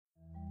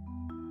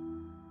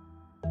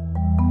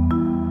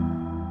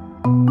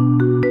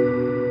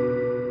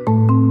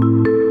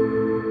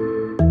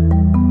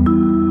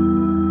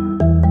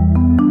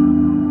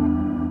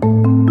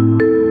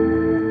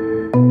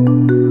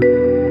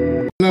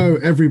Hello,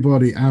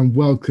 everybody, and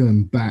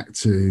welcome back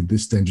to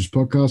This Dangerous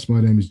Podcast. My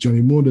name is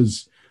Johnny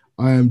Maunders.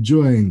 I am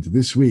joined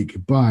this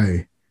week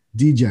by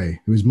DJ,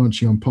 who is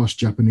munching on posh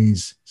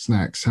Japanese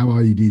snacks. How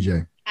are you,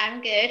 DJ?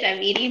 I'm good.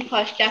 I'm eating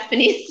posh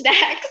Japanese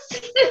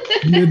snacks.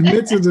 You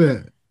admitted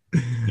it.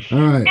 All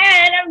right.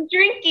 And I'm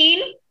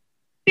drinking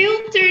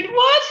filtered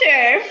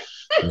water.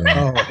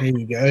 Yeah. Oh, here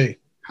you go.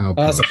 How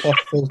That's a posh.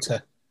 posh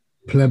filter.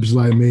 Plebs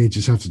like me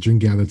just have to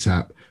drink out of the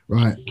tap.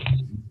 Right.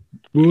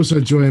 We're also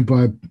joined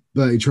by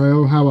Bertie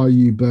Trail. How are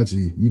you,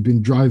 Bertie? You've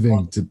been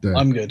driving today.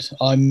 I'm good.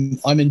 I'm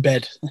in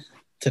bed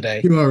today.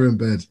 You are in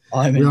bed.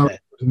 I'm We in are bed.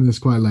 doing this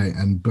quite late,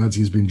 and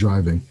Bertie's been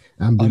driving.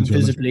 And been I'm to a-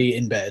 visibly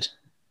in bed.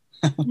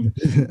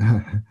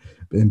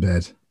 in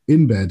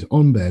bed,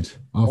 on bed.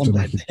 After On bed.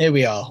 Mackie. Here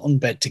we are, on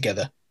bed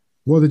together.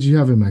 What did you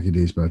have in Mackie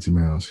D's, Bertie,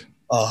 may I ask?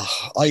 Oh,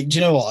 do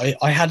you know what?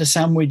 I had a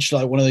sandwich,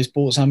 like one of those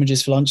bought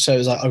sandwiches for lunch, so it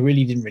was like I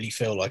really didn't really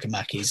feel like a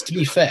Mackey's. To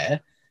be fair,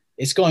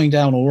 it's going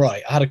down all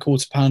right. I had a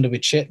quarter pounder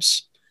with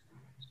chips,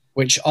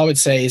 which I would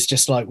say is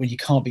just like when you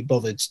can't be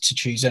bothered to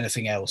choose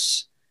anything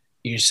else,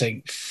 you just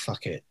think,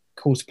 fuck it.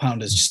 Quarter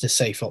pounder is just a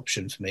safe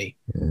option for me.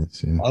 Yeah.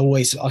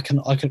 I can.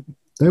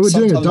 They were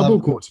doing a Sometimes double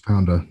I'm- quarter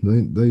pounder.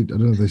 They I don't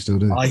know if they still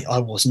do. I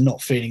was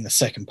not feeling the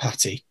second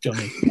patty,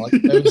 Johnny. Like,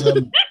 there was,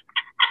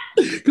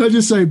 Can I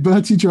just say,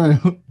 Bertie Trail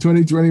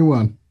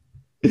 2021?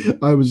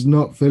 I was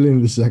not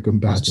feeling the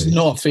second I was just patty.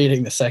 not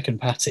feeling the second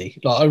patty.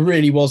 Like, I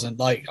really wasn't.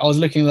 Like, I was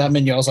looking at that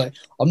menu. I was like,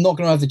 I'm not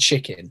going to have the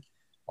chicken.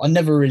 I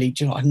never really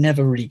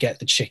get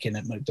the chicken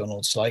at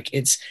McDonald's. Like,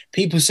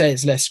 people say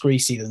it's less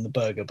greasy than the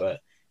burger,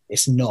 but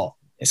it's not.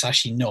 It's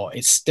actually not.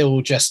 It's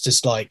still just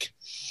as like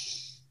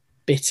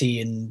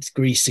bitty and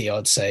greasy,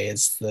 I'd say,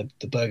 as the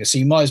burger. So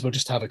you might as well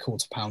just have a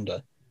quarter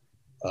pounder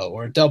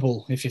or a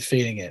double if you're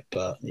feeling it.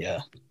 But yeah,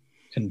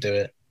 couldn't do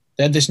it.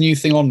 They had this new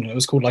thing on. It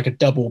was called like a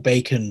double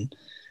bacon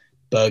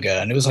burger,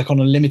 and it was like on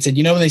a limited.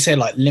 You know when they say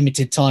like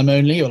limited time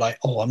only, you're like,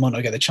 oh, I might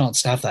not get the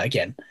chance to have that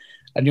again.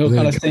 And you're Then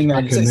kind it of goes thinking,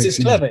 back like, and it's makes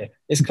it- clever.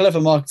 It's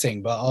clever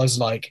marketing, but I was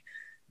like,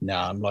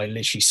 nah, I'm like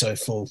literally so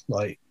full,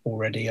 like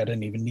already. I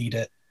don't even need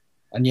it.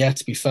 And yeah,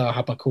 to be fair, I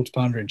had my quarter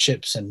pounder and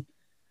chips, and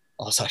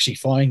I was actually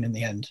fine in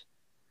the end.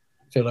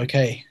 Feel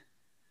okay.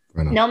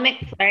 Fair enough. No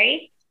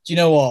McFlurry. Do you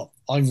know what?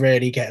 I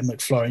rarely get a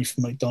McFlurry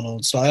from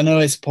McDonald's. Like, I know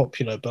it's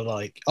popular, but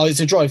like, it's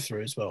a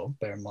drive-through as well.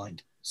 Bear in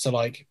mind. So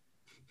like,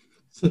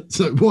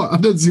 So what? I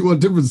don't see what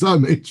difference that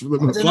makes for the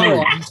I don't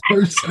know.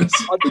 McFlurry process.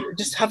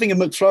 Just having a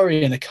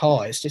McFlurry in a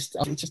car, it just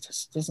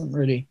doesn't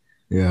really.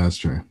 Yeah, that's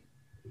true.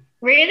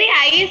 Really?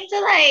 I used to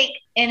like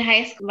in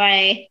high school,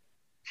 my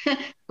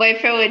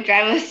boyfriend would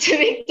drive us to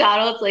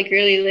McDonald's like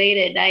really late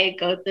at night,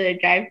 go to the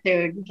drive-thru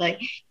and like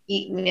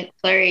eat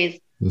McFlurries.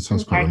 That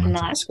sounds quite Parking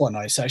romantic. lot. That's quite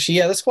nice, actually.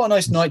 Yeah, that's quite a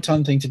nice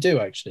nighttime thing to do,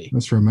 actually.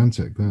 That's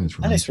romantic. That is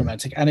romantic. And it's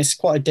romantic, and it's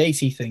quite a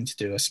datey thing to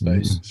do, I Yeah,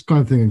 suppose. it's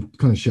the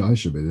kind of shit I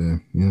should be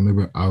doing. You know,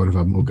 maybe I would have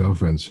had more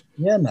girlfriends.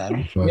 Yeah,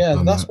 man. If I'd Yeah,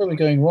 done that's that. where we're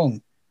going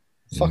wrong.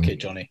 Fuck Yeah. it,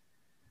 Johnny.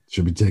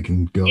 Should be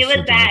taking girls. It to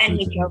was that and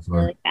drive-throughs he drove as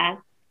well. really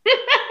fast.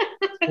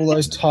 All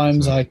those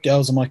times I had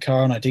girls in my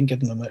car and I didn't give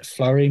them a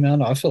McFlurry,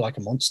 man. I feel like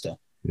a monster.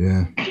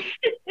 Yeah.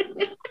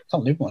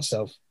 Can't live with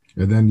myself.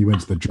 And then you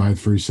went to the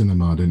drive-through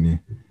cinema, didn't you?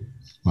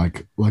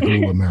 Like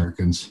all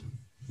Americans.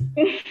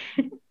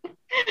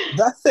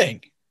 That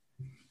thing.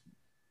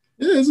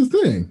 Yeah, it's a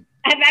thing.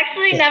 I've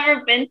actually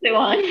never been to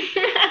one.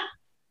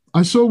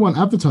 I saw one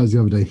advertised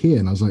the other day here,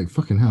 and I was like,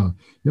 "Fucking hell!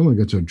 You don't want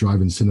to go to a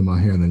drive-in cinema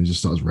here, and then it just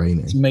starts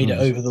raining." It's made it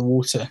over the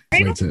water.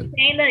 Everyone's Wait it.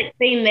 saying that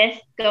they miss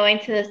going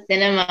to the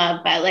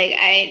cinema, but like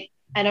I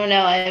don't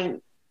know.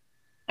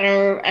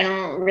 I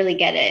don't really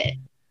get it.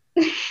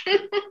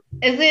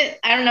 Is it?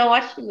 I don't know.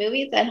 Watching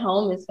movies at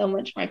home is so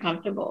much more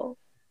comfortable.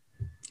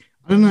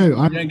 I don't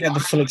know. You don't get the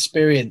full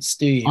experience,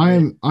 do you?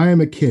 I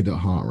am a kid at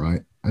heart,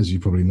 right? As you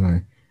probably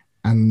know,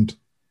 and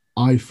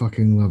I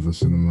fucking love the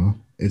cinema.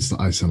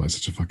 I sound like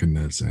such a fucking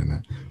nerd saying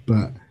that,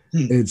 but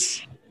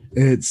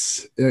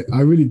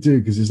I really do,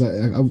 because it's like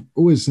I've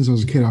always, since I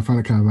was a kid, I found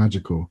it kind of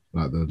magical,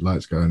 like the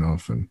lights going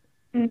off and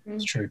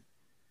It's true.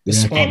 the The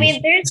air spark- I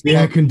mean, there's the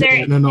air like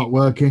conditioner not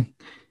working.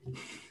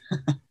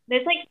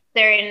 there's like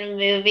certain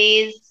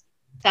movies,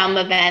 some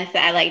events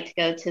that I like to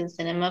go to the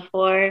cinema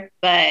for,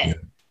 but Yeah.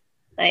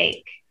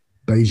 like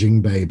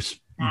Beijing babes.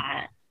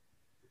 not.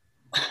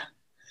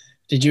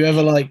 Did you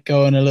ever like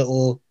go on a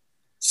little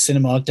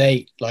cinema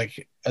date,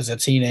 like as a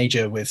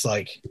teenager with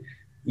like,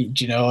 do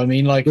you know what I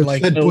mean? Like, With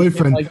like said little-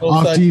 boyfriend, like little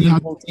after you've 13,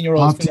 had-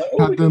 14-year-olds After be like,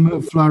 you had them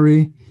at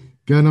Flurry,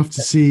 going off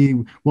to see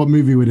what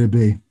movie would it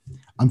be?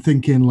 I'm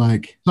thinking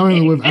like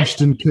something with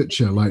Ashton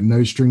Kutcher, like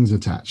No Strings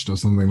Attached or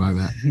something like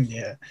that.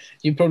 yeah,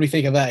 you probably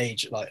think at that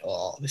age, like,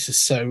 oh, this is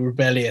so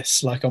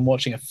rebellious. Like I'm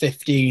watching a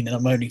 15 and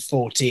I'm only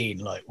 14.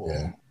 Like, whoa.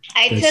 Yeah.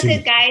 I Let's took see-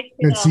 a guy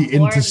to let's a see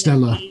horror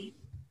Interstellar. movie.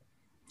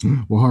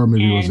 What horror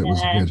movie was it?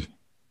 Was And, it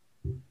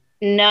good?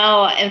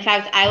 No, in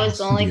fact, I was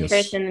the only Yes.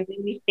 person in the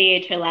movie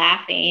theater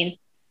laughing.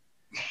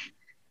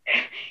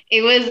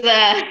 It was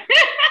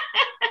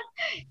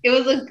it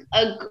was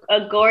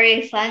a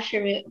gory slasher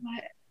movie.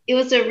 It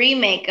was a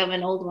remake of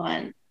an old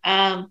one.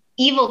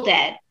 Evil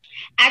Dead.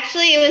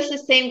 Actually, it was the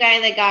same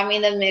guy that got me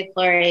the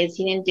McFlurries.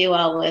 He didn't do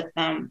well with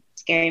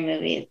scary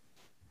movies.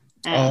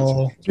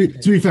 To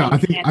be fair, I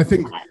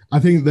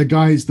think the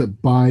guys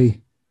that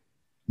buy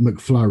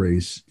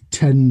McFlurries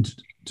tend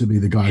to be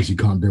the guys who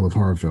can't deal with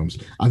horror films.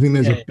 I think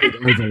there's a big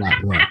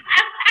overlap there.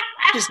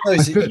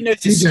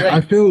 DJ, I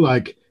feel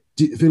like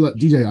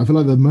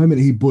the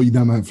moment he bought you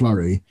that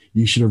McFlurry,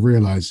 you should have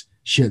realized,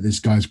 shit, this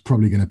guy's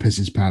probably going to piss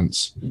his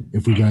pants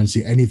if we go and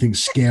see anything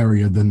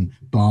scarier than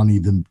Barney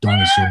the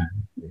dinosaur.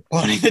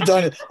 Barney the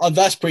dinosaur. Oh,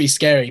 that's pretty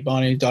scary,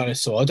 Barney the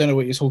dinosaur. I don't know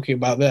what you're talking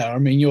about there. I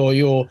mean,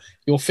 your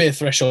fear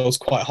threshold is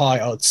quite high,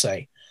 I'd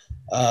say.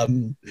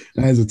 That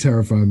is a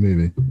terrifying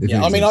movie.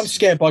 Yeah, I mean, I'm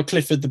scared by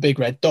Clifford the Big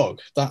Red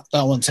Dog. That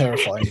one's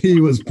terrifying.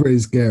 He was pretty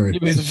scary. He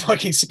was a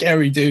fucking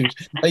scary dude.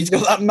 He's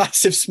got that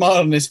massive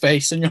smile on his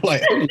face, and you're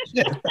like, holy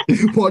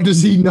shit. What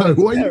does he know?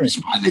 What are you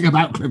smiling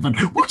about, Clifford?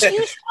 What are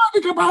you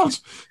smiling about?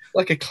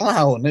 Like a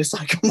clown. It's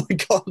like, oh my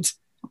God.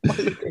 What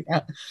am I looking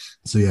at?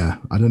 So yeah,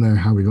 I don't know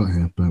how we got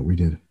here, but we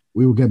did.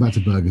 We will get back to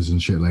burgers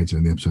and shit later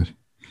in the episode.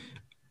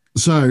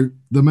 So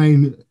the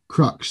main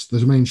crux,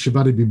 the main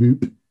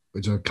shabadi-boop,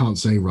 which I can't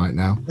say right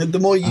now. And the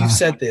more you've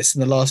said this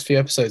in the last few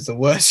episodes, the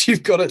worse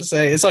you've got to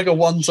say. It's like a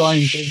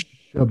one-time thing.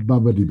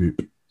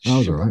 Shabadi-boop. That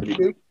was all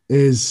right.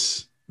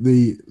 Is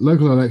the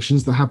local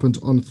elections that happened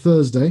on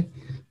Thursday.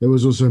 There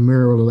was also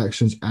mayoral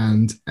elections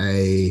and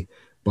a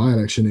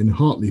by-election in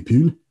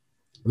Hartlepool.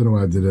 I don't know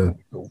why I did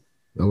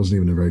that wasn't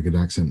even a very good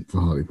accent for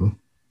Hartlepool.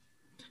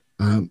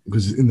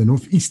 Because in the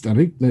northeast,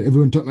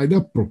 everyone talk like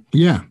that, bro.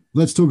 Yeah,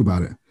 let's talk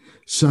about it.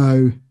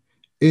 So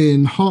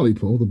in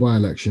Hartlepool, the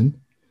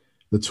by-election,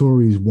 the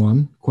Tories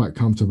won quite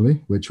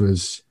comfortably, which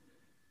was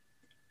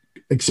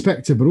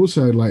expected, but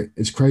also like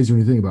it's crazy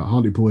when you think about it.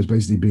 Hartlepool has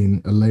basically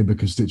been a Labour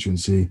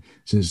constituency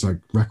since like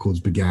records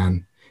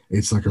began.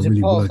 It's like a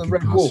really working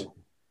class.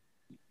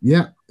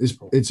 Yeah,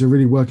 it's a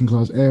really working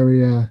class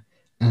area,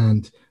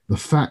 and the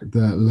fact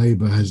that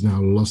Labour has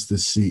now lost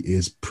this seat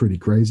is pretty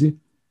crazy.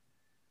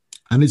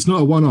 And it's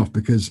not a one-off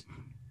because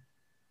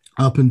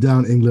up and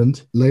down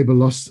England, Labour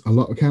lost a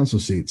lot of council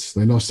seats.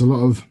 They lost a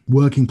lot of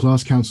working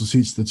class council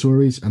seats to the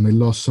Tories, and they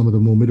lost some of the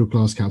more middle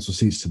class council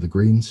seats to the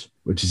Greens,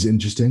 which is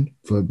interesting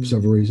for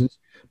several reasons.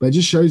 But it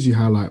just shows you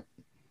how like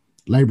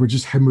Labour are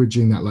just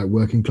hemorrhaging that like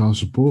working class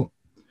support.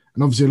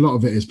 And obviously a lot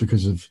of it is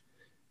because of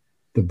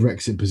the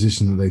Brexit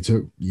position that they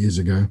took years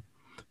ago.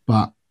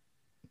 But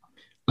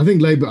I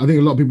think a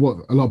lot of people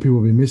have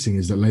been missing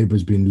is that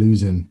Labour's been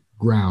losing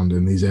ground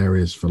in these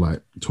areas for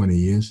like 20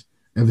 years.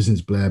 Ever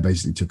since Blair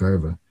basically took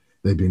over,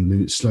 they've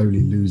been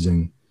slowly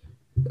losing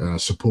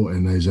support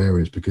in those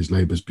areas because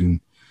Labour's been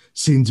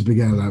seen to be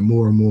getting like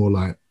more and more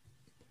like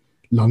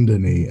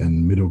London-y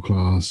and middle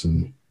class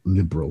and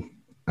liberal.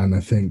 And I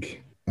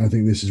think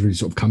this has really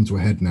sort of come to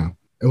a head now.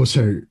 It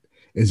also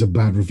is a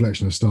bad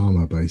reflection of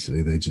Starmer.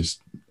 Basically,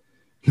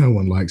 no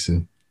one likes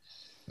him,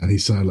 and he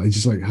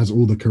just like has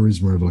all the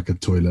charisma of like a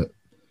toilet.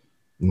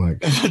 Like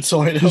a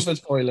toilet. Just a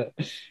toilet.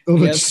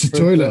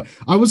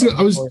 I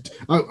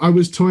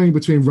was toying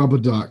between Rubber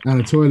Duck and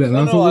a toilet, and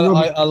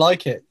I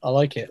like it.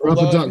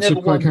 Rubber Ducks are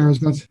quite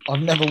charismatic.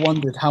 I've never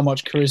wondered how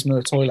much charisma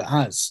a toilet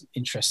has.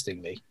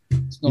 Interestingly,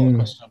 it's not a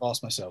question I've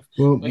asked myself.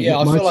 Well, but yeah,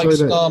 I feel like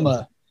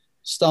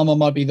Starmer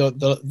might be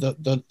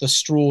the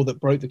straw that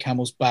broke the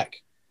camel's back,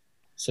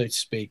 so to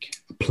speak.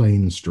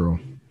 Plain straw.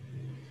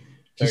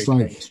 Very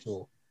plain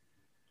straw,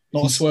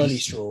 not a swirly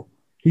straw.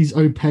 He's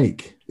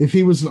opaque. If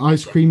he was an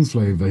ice cream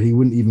flavor, he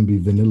wouldn't even be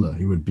vanilla.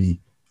 He would be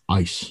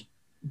ice.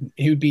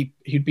 He'd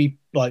be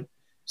like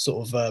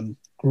sort of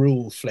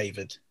gruel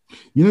flavored.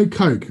 You know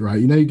Coke, right?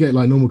 You know you get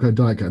like normal Coke,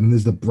 Diet Coke, and then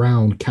there's the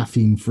brown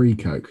caffeine-free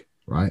Coke,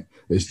 right?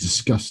 It's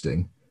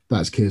disgusting.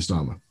 That's Keir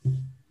Starmer.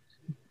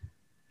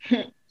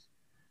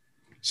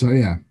 So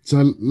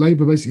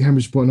Labour basically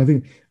hemorrhaged support, and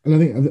I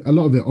think a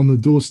lot of it on the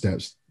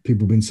doorsteps.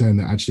 People have been saying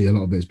that actually a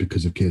lot of it is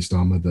because of Keir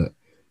Starmer that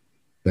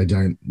they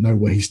don't know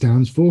what he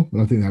stands for.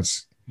 And I think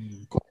that's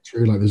quite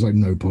true. Like there's like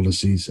no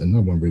policies and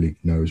no one really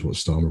knows what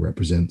Starmer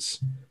represents,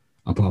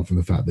 apart from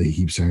the fact that he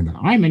keeps saying that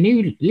I'm a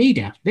new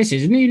leader. This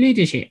is a new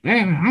leadership.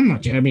 I'm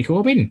not Jeremy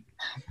Corbyn.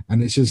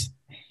 And it's just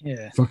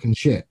fucking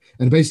shit.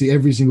 And basically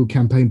every single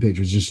campaign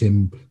picture is just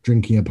him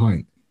drinking a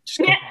pint.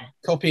 Just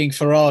copying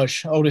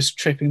Farage, oldest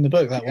trip in the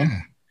book, that one.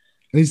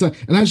 And he's like,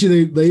 and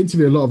actually they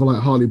interview a lot of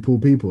like Hartlepool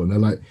people, and they're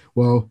like,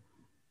 well,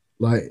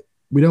 like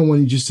we don't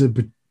want you just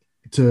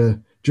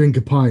to drink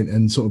a pint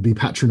and sort of be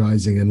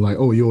patronizing and like,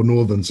 oh, you're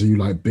Northern, so you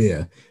like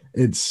beer.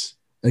 It's,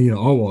 you know,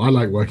 oh, well, I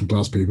like working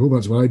class people.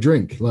 That's what I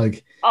drink.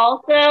 Like,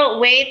 also,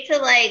 way to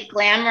like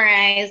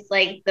glamorize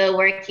like the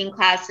working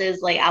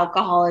classes, like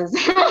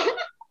alcoholism.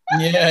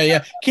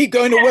 Yeah. Keep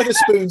going to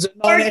Wetherspoons at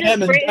 9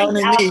 a.m. and down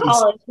in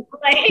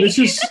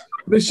these.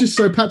 It's just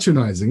so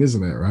patronizing,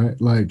 isn't it?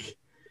 Right? Like,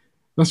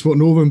 that's what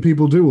Northern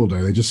people do all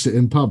day. They just sit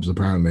in pubs,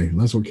 apparently. And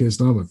that's what Keir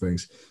Starmer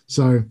thinks.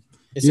 So,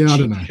 it's a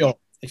cheap shot,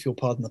 if you'll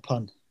pardon the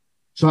pun.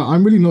 So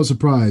I'm really not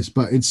surprised,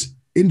 but it's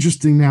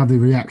interesting now, the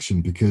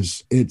reaction,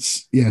 because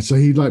it's, yeah, so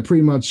he like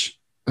pretty much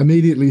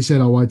immediately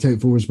said, oh, I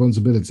take full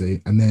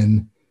responsibility, and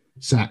then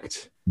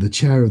sacked the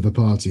chair of the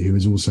party, who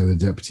is also the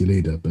deputy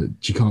leader, but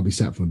she can't be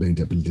sacked from being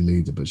deputy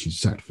leader, but she's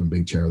sacked from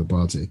being chair of the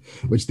party,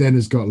 which then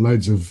has got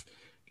loads of,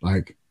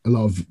 like, a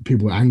lot of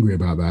people are angry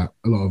about that.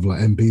 A lot of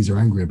like MPs are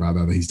angry about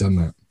that he's done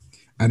that.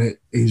 And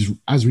it is,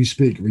 as we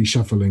speak,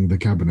 reshuffling the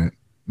cabinet.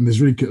 And there's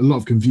really a lot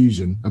of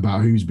confusion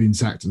about who's been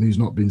sacked and who's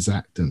not been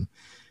sacked. And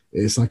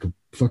it's like a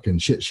fucking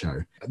shit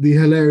show. The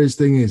hilarious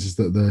thing is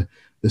that the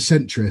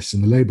centrists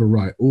and the Labour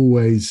right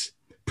always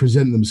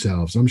present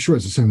themselves, I'm sure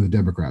it's the same with the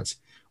Democrats,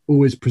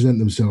 always present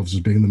themselves as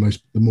being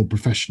the more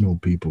professional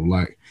people.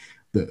 Like,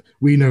 that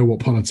we know what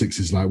politics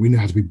is like. We know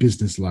how to be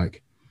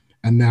business-like.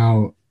 And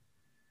now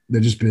they're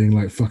just being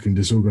like fucking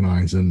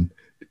disorganized and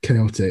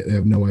chaotic. They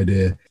have no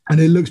idea. And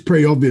it looks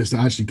pretty obvious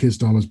that actually Keir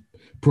Starmer's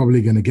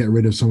probably going to get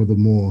rid of some of the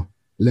more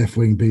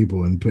left-wing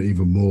people and put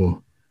even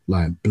more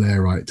like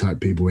Blairite type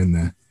people in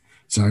there.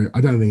 So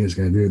I don't think it's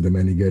going to do them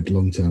any good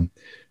long term.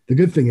 The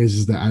good thing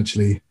is that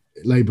actually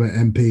Labour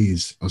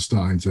MPs are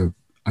starting to,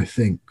 I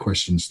think,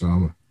 question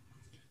Starmer.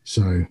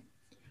 So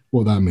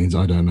what that means,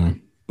 I don't know.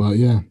 But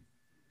yeah,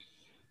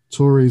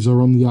 Tories are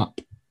on the up,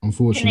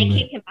 unfortunately. Can they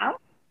kick him out?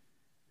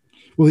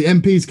 Well, the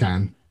MPs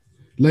can.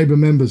 Labour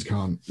members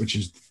can't, which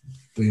is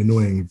the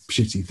annoying,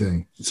 shitty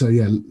thing. So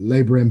yeah,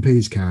 Labour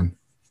MPs can.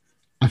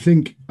 I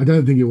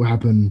don't think it will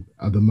happen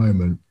at the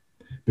moment,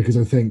 because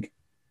I think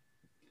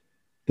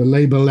the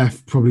Labour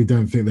left probably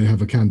don't think they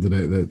have a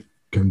candidate that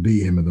can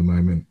beat him at the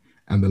moment,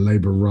 and the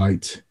Labour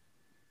right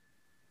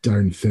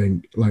don't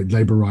think, like,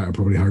 Labour right are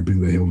probably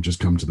hoping that he'll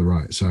just come to the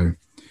right. So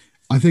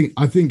I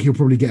think he'll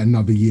probably get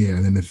another year,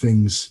 and then if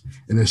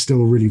they're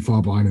still really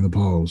far behind in the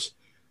polls,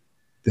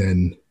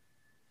 then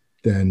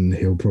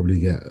he'll probably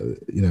get,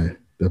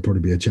 there'll probably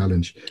be a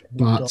challenge.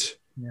 But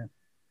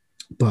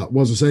what I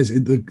was going to say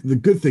is the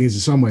good thing is,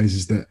 in some ways,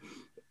 is that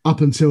up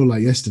until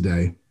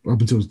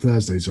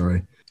Thursday,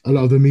 a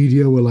lot of the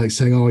media were like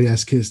saying, oh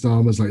yes, Keir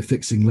Starmer's like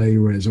fixing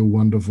Labour and it's all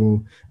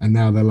wonderful. And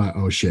now they're like,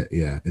 oh shit,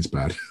 yeah, it's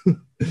bad.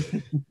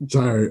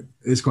 So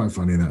it's quite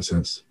funny in that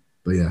sense.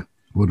 But yeah,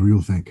 what do we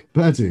all think?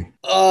 Bertie?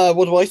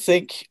 What do I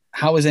think?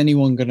 How is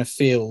anyone going to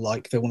feel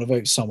like they want to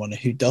vote someone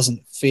who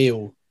doesn't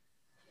feel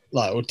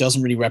like, or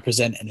doesn't really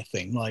represent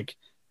anything? Like,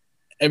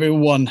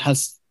 everyone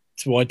has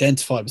to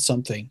identify with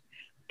something,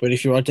 but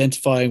if you're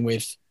identifying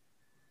with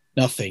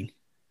nothing,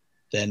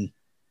 then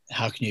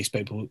how can you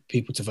expect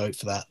people to vote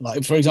for that?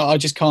 Like, for example, I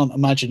just can't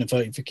imagine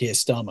voting for Keir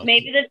Starmer.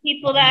 Maybe the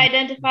people that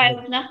identify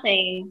with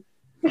nothing.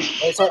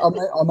 It's like,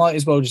 I might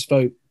as well just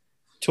vote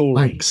Tory.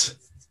 Thanks.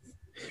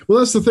 Well,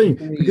 that's the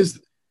thing, because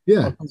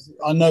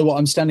I know what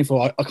I'm standing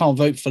for. I can't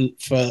vote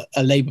for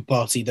a Labour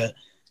Party that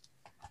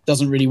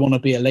doesn't really want to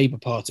be a Labour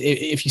Party,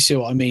 if you see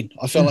what I mean.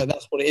 I feel like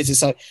that's what it is.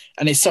 It's like,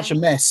 and it's such a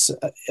mess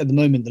at the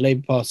moment, the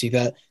Labour Party,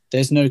 that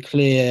there's no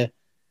clear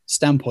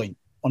standpoint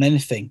on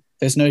anything.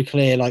 There's no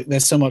clear, like,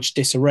 there's so much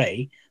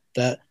disarray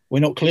that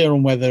we're not clear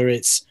on whether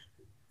it's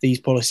these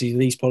policies.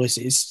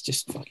 It's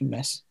just a fucking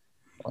mess.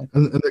 Right?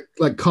 And the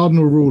like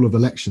cardinal rule of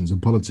elections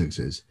and politics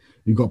is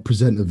you've got to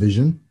present a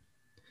vision,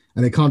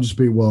 and it can't just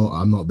be, well,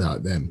 I'm not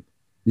that them.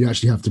 You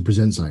actually have to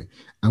present something.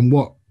 And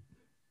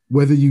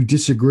whether you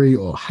disagree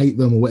or hate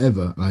them or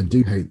whatever, and I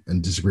do hate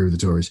and disagree with the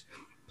Tories,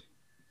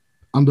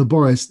 under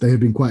Boris, they have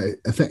been quite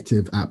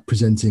effective at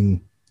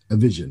presenting a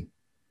vision.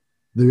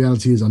 The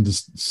reality is, under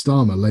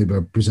Starmer,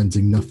 Labour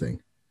presenting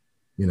nothing.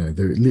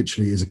 There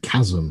literally is a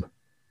chasm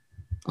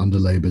under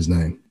Labour's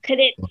name. Could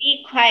it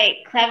be quite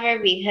clever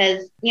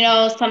because,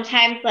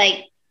 sometimes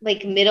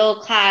like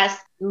middle class,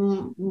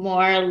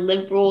 more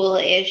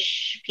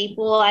liberal-ish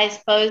people, I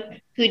suppose,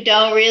 who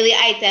don't really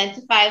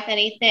identify with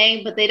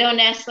anything, but they don't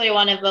necessarily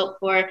want to vote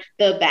for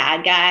the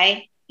bad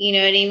guy. You know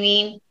what I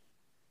mean?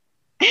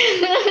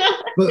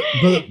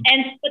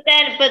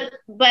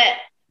 But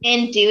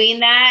in doing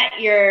that,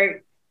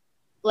 you're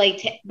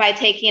like by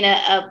taking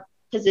a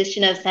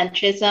position of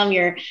centrism,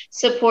 you're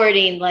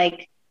supporting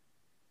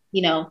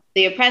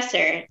the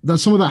oppressor. That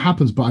some of that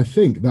happens, but I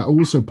think that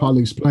also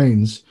partly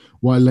explains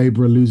why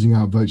Labour are losing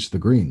out votes to the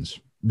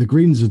Greens. The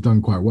Greens have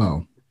done quite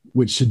well,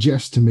 which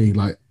suggests to me,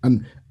 like,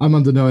 and I'm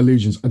under no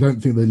illusions, I don't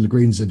think the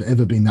Greens have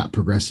ever been that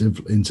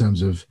progressive in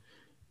terms of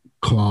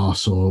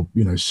class or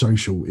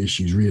social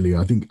issues, really.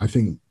 I think,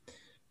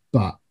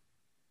 but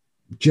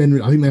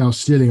generally, I think they are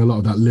stealing a lot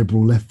of that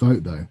liberal left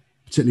vote, though,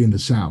 particularly in the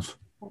south,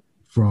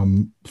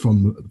 from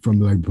the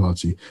Labour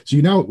Party. So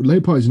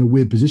Labour Party is in a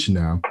weird position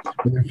now,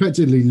 where they're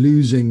effectively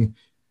losing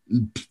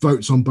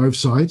votes on both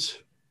sides.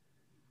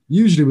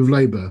 Usually with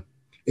Labour,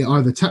 it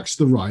either attacks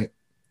the right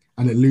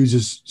and it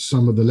loses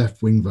some of the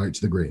left-wing vote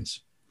to the Greens,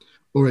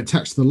 or it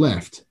attacks the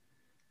left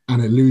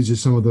and it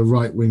loses some of the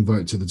right-wing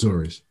vote to the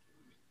Tories.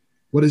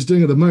 What it's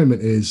doing at the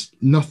moment is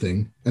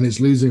nothing, and it's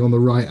losing on the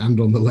right and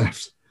on the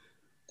left.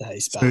 That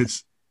is bad.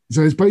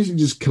 So it's basically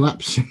just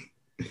collapsing.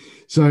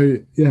 So,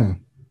 yeah.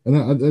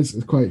 And that's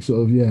quite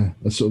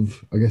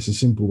I guess a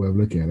simple way of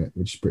looking at it,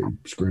 which is pretty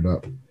screwed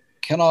up.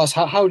 Can I ask,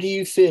 how do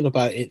you feel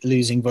about it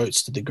losing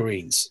votes to the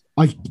Greens?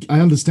 I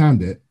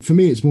understand it. For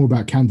me, it's more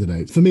about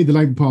candidates. For me, the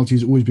Labour Party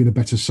has always been a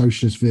better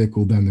socialist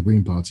vehicle than the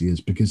Green Party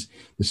is, because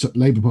the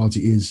Labour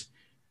Party is,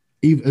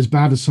 even as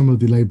bad as some of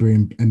the Labour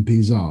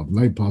MPs are, the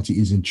Labour Party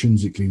is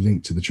intrinsically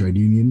linked to the trade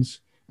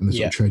unions and the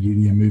sort of trade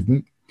union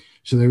movement.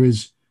 So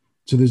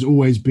there's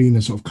always been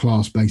a sort of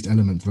class-based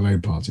element to the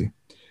Labour Party,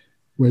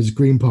 whereas the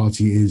Green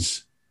Party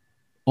is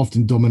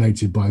often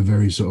dominated by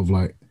very sort of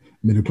like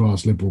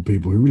middle-class liberal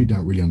people who really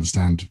don't really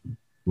understand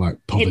like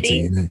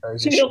poverty.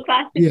 Middle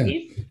class. Yeah,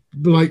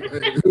 but like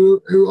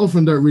who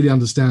often don't really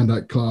understand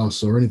like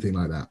class or anything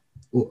like that,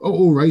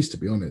 or race, to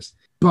be honest.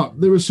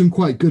 But there are some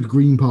quite good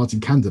Green Party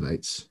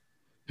candidates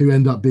who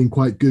end up being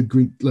quite good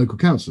Green local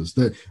councillors.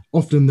 That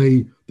often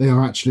they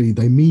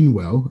mean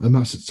well,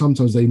 and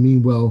sometimes they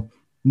mean well.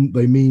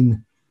 They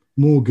mean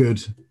more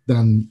good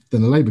than a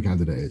Labour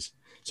candidate is.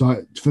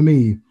 So for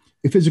me,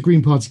 if it's a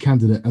Green Party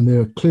candidate and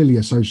they're clearly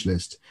a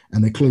socialist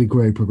and they're clearly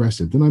very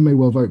progressive, then I may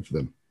well vote for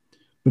them.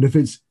 But if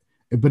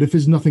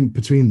there's nothing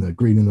between the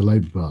Green and the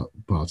Labour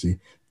Party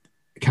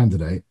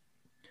candidate,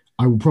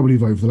 I will probably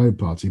vote for the Labour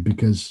Party,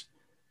 because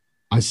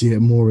I see it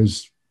more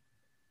as,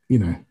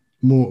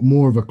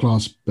 more of a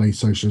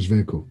class-based socialist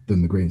vehicle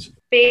than the Greens.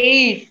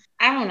 Base.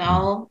 I don't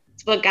know.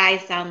 It's what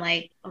guys sound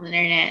like on the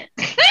internet.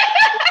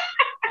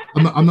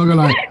 I'm not gonna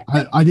lie.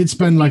 I did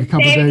spend like a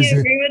couple of days.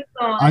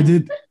 I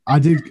did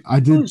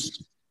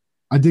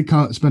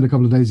spend a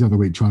couple of days the other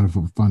week trying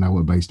to find out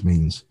what based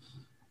means.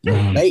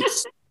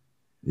 Based?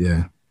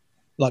 Yeah.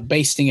 Like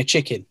basting a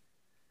chicken.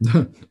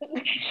 No.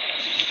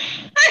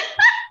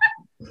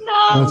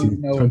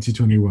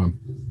 2021.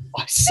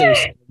 I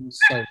seriously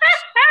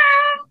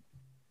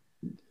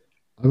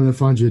I'm going to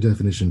find you a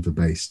definition for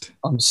based.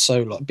 I'm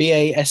so like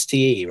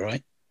BASTE,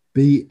 right?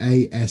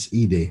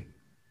 BASED.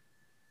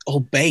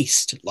 Oh,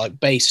 based, like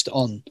based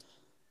on.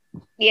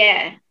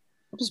 Yeah.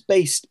 What does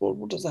based?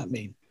 What does that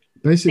mean?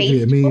 Basically,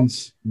 Based it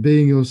means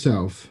being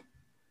yourself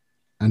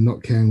and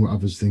not caring what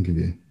others think of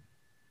you.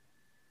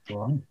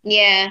 Right.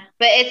 Yeah,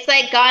 but it's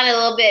like gone a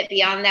little bit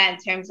beyond that in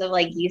terms of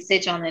like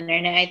usage on the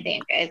internet. I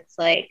think it's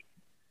like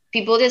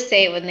people just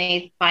say it when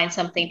they find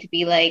something to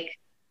be like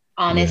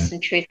honest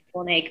and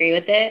truthful and they agree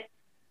with it.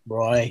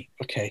 Right.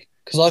 Okay.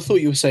 Because I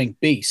thought you were saying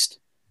beast,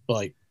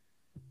 like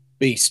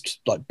beast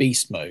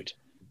mode.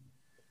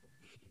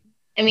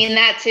 I mean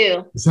that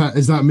too. Is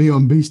that me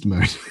on beast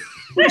mode?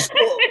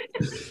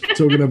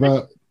 Talking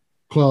about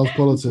class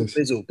politics.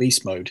 Fizzle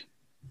beast mode.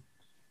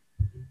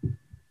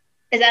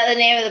 Is that the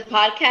name of the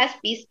podcast?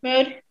 Beast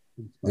Mode?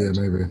 Yeah,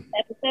 maybe.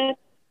 Episode?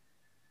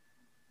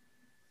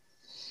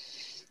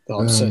 Oh,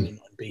 I'm certainly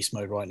not in beast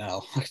mode right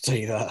now. I can tell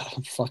you that.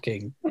 I'm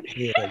fucking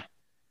here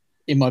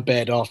in my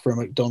bed after a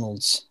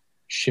McDonald's,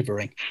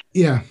 shivering.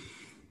 Yeah.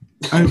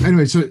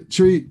 Anyway, so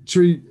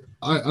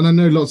and I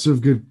know lots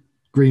of good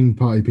Green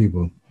Party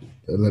people.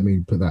 Let me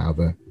put that out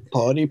there.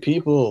 Party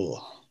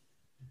people.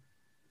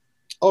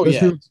 Oh,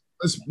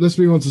 Let's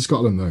move on to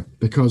Scotland, though,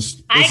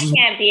 because I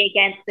can't be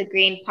against the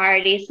Green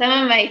Party. Some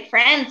of my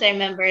friends are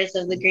members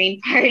of the Green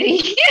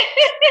Party.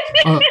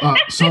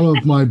 Some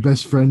of my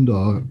best friends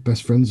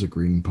are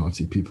Green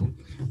Party people.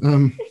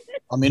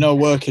 I mean, I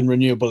work in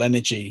renewable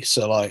energy,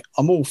 so like,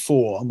 I'm all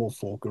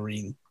for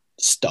green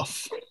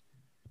stuff.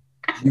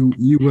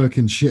 You work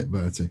in shit,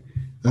 Bertie.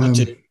 I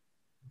do.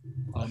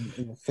 I'm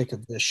in the thick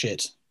of the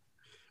shit.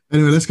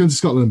 Anyway, let's go to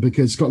Scotland,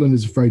 because Scotland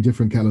is a very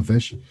different kettle of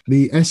fish.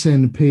 The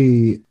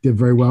SNP did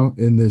very well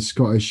in the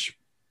Scottish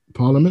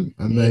Parliament,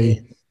 and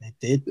they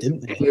did,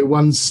 didn't they? They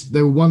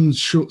were one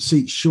short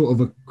seat short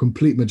of a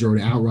complete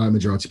majority, outright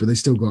majority, but they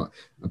still got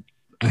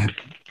a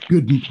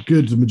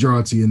good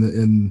majority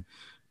in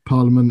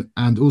Parliament.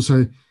 And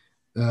also,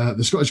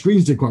 the Scottish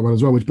Greens did quite well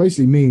as well, which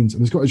basically means,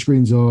 and the Scottish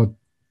Greens are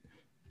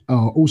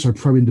also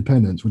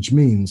pro-independence, which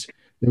means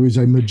there is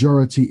a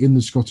majority in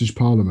the Scottish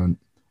Parliament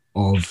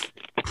of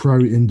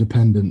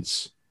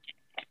pro-independence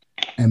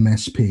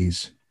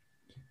MSPs,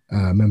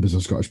 members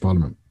of Scottish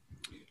Parliament.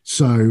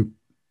 So,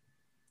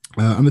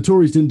 and the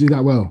Tories didn't do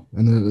that well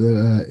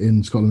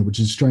in Scotland, which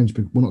is strange,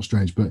 but well, not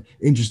strange, but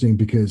interesting,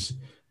 because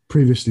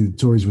previously the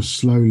Tories were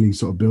slowly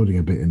sort of building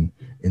a bit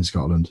in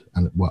Scotland,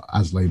 and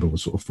as Labour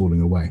was sort of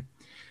falling away.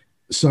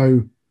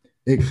 So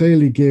it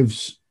clearly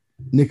gives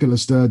Nicola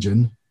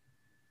Sturgeon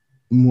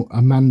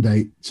a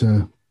mandate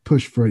to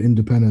push for an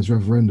independence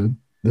referendum.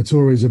 The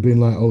Tories have been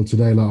like,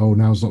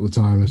 now's not the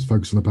time, let's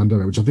focus on the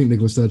pandemic, which I think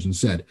Nicola Sturgeon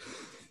said.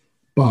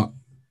 But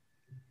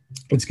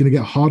it's going to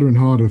get harder and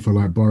harder for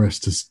like Boris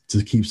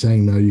to keep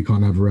saying, no, you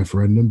can't have a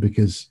referendum,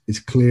 because it's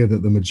clear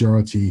that the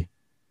majority,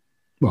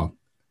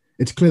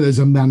 it's clear there's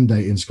a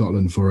mandate in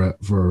Scotland for a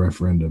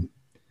referendum.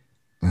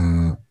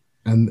 And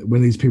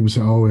when these people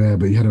say, oh yeah,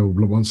 but you had a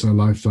once in a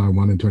lifetime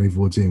one in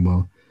 2014,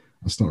 well,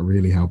 that's not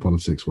really how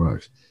politics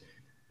works.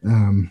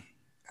 Growing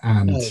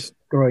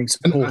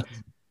support.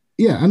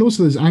 And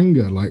also there's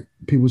anger, like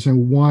people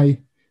saying, why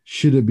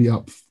should it be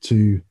up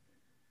to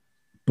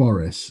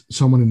Boris,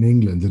 someone in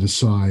England, to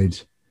decide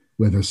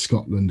whether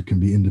Scotland can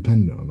be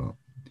independent or not,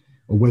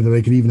 or whether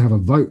they could even have a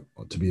vote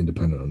to be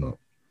independent or not?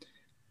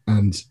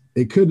 And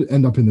it could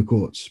end up in the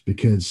courts,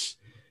 because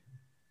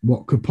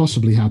what could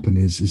possibly happen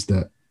is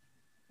that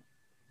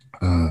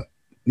the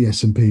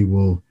SNP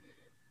will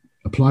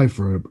apply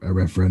for a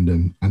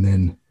referendum, and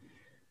then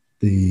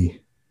the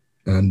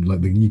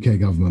UK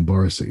government,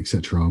 Boris,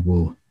 etc.,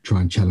 will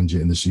try and challenge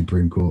it in the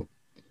Supreme Court,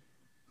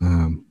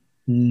 or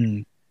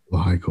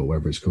High Court,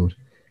 whatever it's called.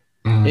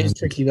 It is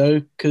tricky though,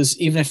 because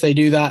even if they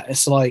do that,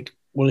 it's like,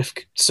 well, if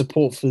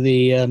support for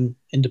the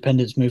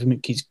independence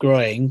movement keeps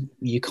growing,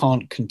 you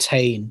can't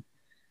contain.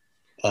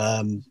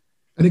 And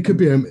it could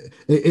be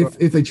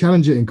if they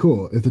challenge it in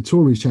court, if the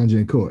Tories challenge it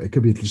in court, it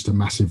could be just a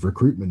massive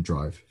recruitment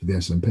drive for the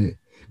SNP,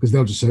 because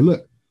they'll just say,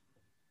 look,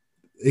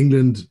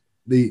 England,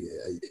 the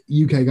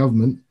UK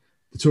government,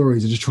 the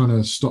Tories are just trying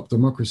to stop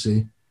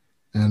democracy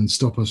and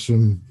stop us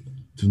from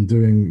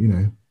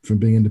doing, from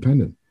being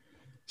independent.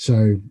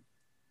 So,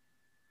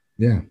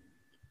 yeah,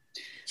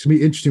 it's gonna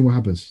be interesting what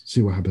happens.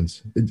 See what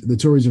happens. The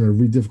Tories are in a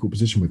really difficult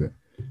position with it.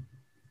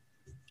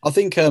 I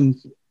think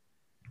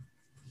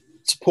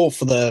support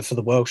for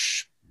the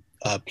Welsh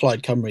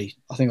Plaid Cymru,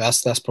 I think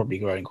that's probably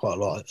growing quite a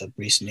lot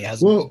recently,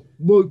 hasn't it?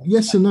 Well,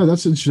 yes and no.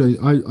 That's interesting.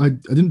 I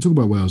didn't talk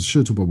about Wales. I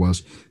should talk about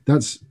Wales.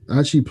 That's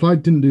actually,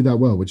 Plaid didn't do that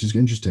well, which is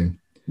interesting.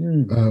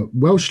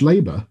 Welsh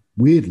Labour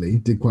weirdly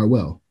did quite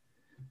well.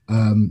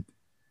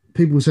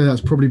 People say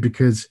that's probably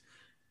because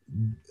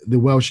the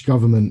Welsh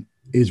government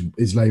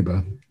is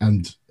Labour,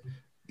 and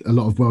a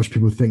lot of Welsh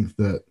people think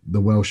that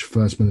the Welsh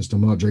First Minister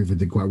Mark Drakeford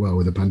did quite well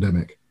with the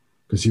pandemic,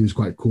 because he was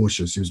quite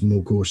cautious. He was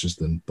more cautious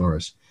than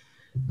Boris.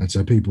 And so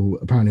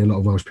apparently a lot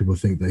of Welsh people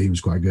think that he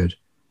was quite good,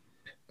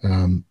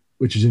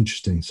 which is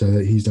interesting. So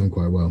that he's done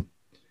quite well.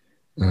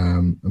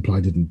 And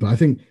Plaid didn't. But I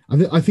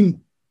think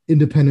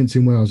independence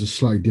in Wales is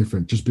slightly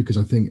different, just because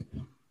I think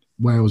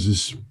Wales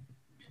is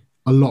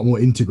a lot more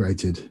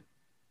integrated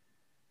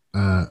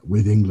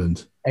with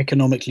England.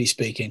 Economically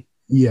speaking.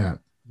 Yeah.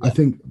 I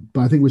think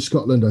with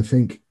Scotland, I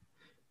think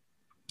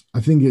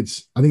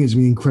it's going to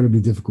be incredibly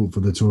difficult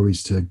for the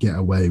Tories to get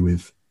away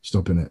with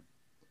stopping an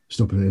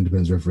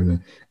independence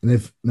referendum. And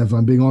if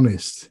I'm being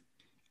honest,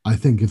 I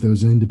think if there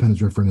was an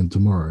independence referendum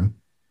tomorrow,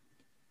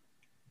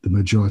 the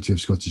majority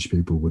of Scottish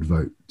people would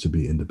vote to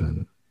be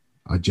independent.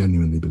 I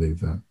genuinely believe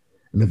that.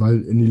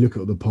 And you look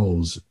at the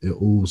polls, it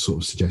all sort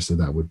of suggests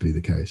that would be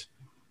the case.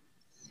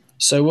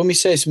 So when we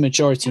say it's a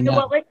majority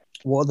now,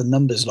 what are the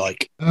numbers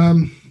like? I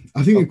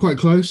think it's quite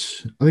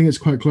close.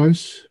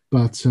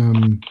 But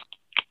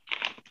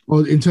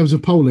well, in terms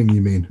of polling,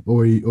 you mean?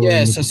 Or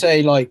yeah, so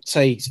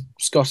say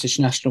Scottish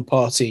National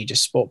Party,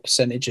 just what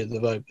percentage of the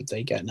vote would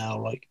they get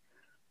now? Like,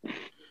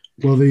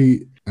 well,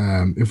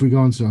 if we go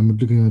on to, I'm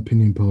looking at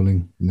opinion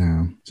polling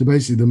now. So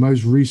basically, the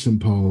most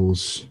recent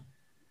polls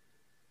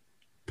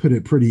put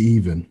it pretty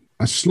even.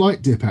 A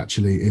slight dip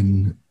actually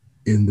in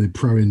the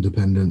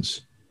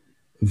pro-independence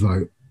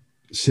vote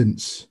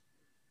since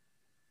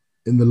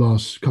in the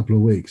last couple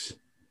of weeks,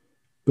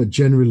 but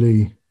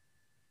generally.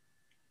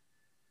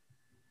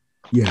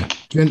 Yeah,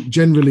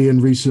 generally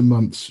in recent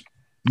months,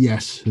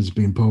 yes has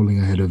been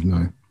polling ahead of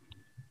no.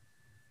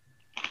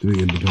 To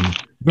be independent,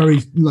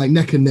 very like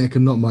neck and neck,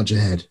 and not much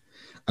ahead.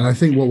 And I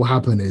think what will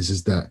happen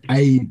is that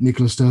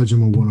Nicola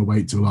Sturgeon will want to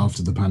wait till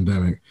after the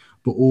pandemic,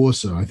 but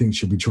also I think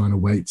she'll be trying to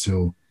wait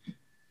till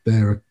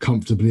they're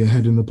comfortably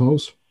ahead in the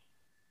polls,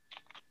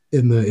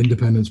 in the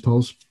independence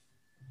polls.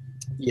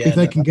 Yeah, if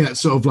they can get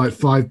sort of like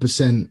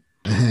 5%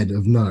 ahead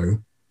of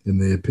no in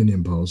the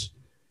opinion polls,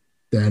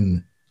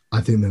 then I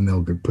think then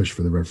they'll go push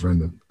for the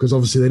referendum, because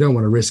obviously they don't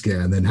want to risk it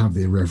and then have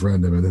the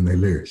referendum and then they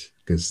lose,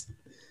 because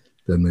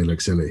then they look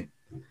silly.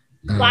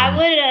 Why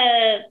would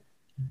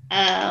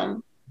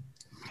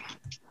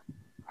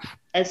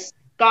a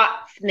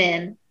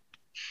Scotsman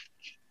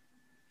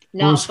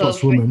not vote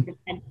for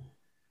independence?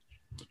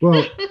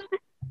 Well,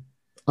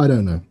 I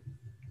don't know.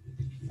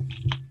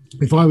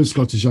 If I was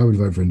Scottish, I would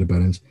vote for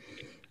independence.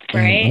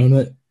 Right.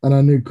 And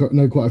I know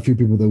quite a few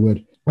people that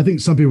would. I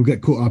think some people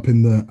get caught up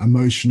in the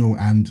emotional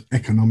and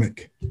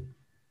economic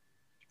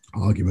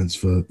arguments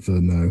for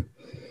no.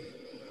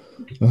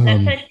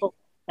 That's such bullshit,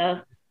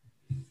 though.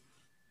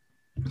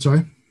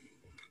 Sorry?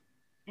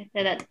 I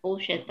said that's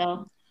bullshit,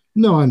 though.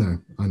 No, I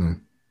know.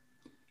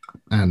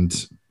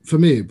 And for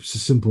me, it's a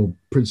simple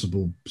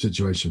principle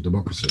situation of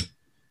democracy.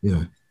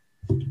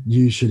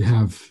 You should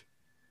have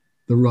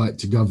the right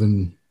to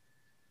govern,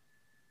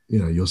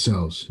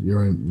 yourselves,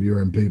 your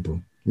own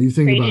people. You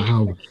think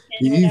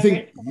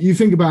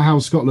about how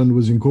Scotland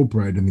was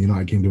incorporated in the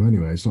United Kingdom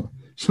anyway. It's not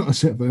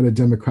as if they had a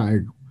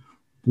democratic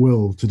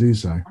will to do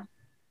so.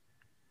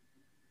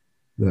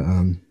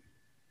 But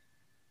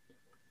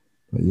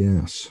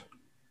yes.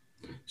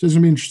 So it's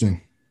gonna be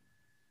interesting.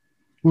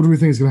 What do we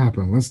think is gonna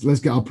happen? Let's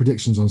get our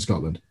predictions on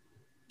Scotland.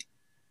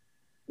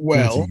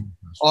 Well,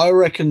 I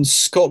reckon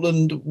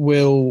Scotland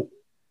will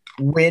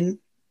win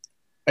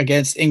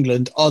against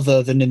England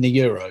other than in the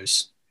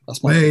Euros.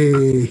 That's my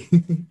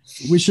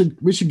we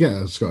should get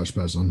a Scottish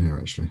person on here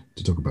actually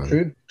to talk about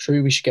it.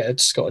 True. We should get a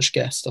Scottish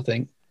guest, I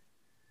think.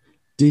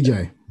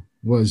 DJ,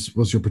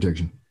 what's your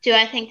prediction? Do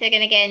I think they're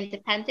going to get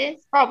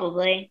independence?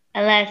 Probably,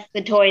 unless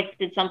the Tories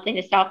did something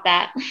to stop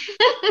that.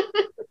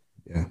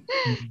 Yeah.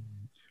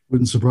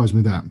 Wouldn't surprise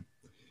me that.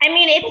 I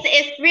mean,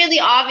 it's really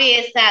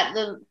obvious that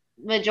the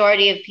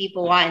majority of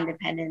people want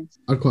independence.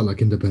 I'd quite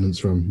like independence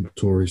from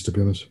Tories, to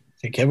be honest. I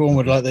think everyone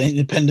would like the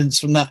independence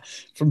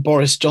from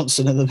Boris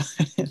Johnson at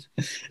the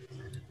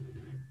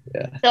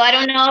Yeah. So I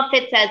don't know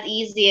if it's as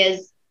easy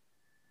as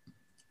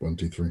 1,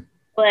 2, 3.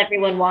 well,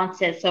 everyone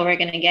wants it, so we're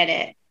gonna get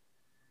it.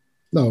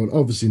 No,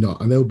 obviously not.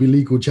 And there will be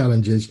legal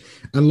challenges.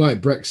 And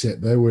like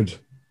Brexit,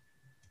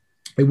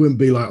 it wouldn't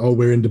be like, oh,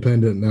 we're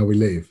independent, now we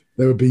leave.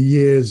 There would be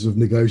years of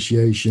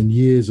negotiation,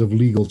 years of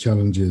legal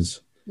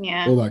challenges,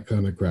 all that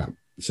kind of crap.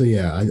 So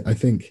yeah, I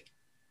think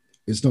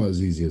it's not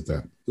as easy as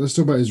that. Let's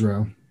talk about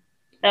Israel.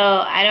 So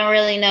I don't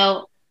really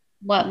know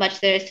what much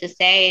there is to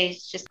say.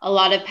 It's just a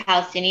lot of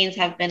Palestinians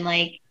have been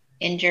like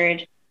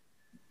injured,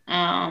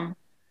 or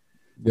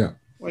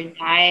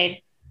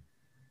died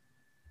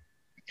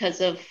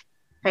because of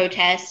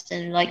protests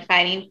and like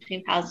fighting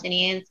between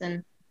Palestinians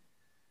and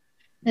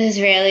the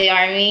Israeli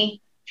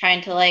army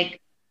trying to like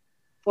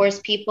force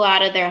people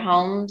out of their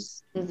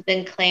homes. It's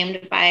been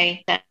claimed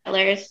by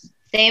settlers.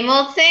 Same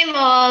old, same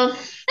old.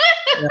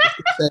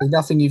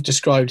 Nothing you've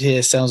described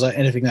here sounds like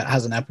anything that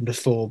hasn't happened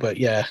before, but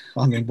yeah,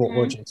 I mean, what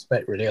would you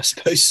expect, really, I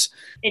suppose?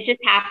 It just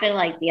happened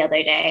like the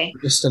other day.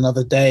 Just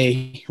another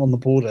day on the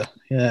border,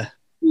 yeah.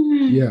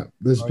 Yeah,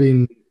 there's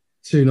been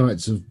 2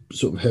 nights of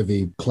sort of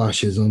heavy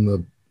clashes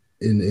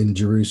in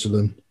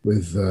Jerusalem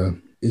with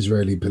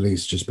Israeli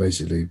police just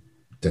basically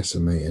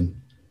decimating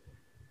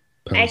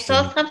Palestine. I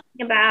saw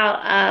something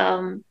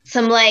about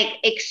some like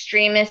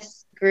extremist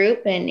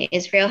group in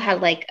Israel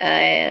had like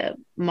a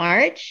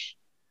march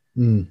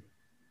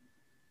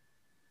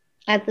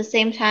at the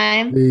same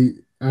time.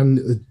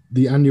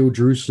 The annual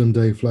Jerusalem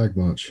Day flag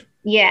march.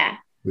 Yeah.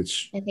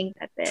 Which I think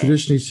that's it.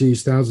 Traditionally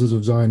sees thousands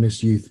of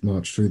Zionist youth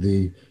march through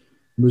the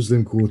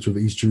Muslim quarter of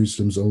East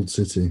Jerusalem's old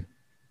city.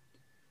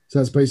 So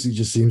that's basically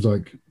just seems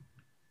like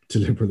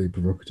deliberately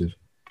provocative.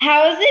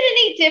 How is it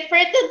any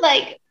different than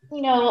like,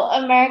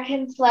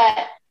 Americans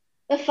let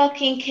the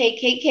fucking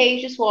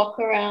KKK just walk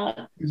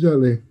around?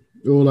 Exactly.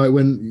 Or like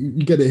when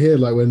you get it here,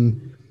 like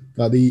when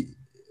the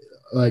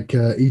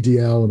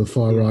EDL or the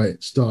far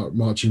right start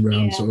marching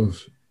around sort of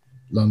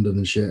London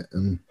and shit,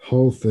 and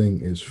whole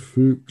thing is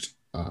fucked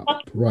up.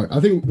 Right.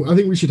 I think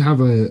we should have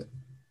a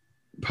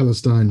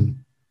Palestine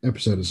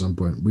episode at some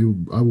point.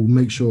 I will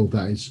make sure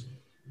that is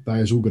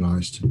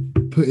organised.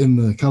 Put in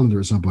the calendar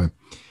at some point.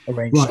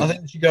 Arranged. Right. I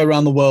think we should go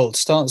around the world.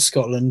 Start in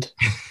Scotland,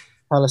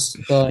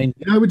 Palestine.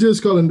 Yeah, we do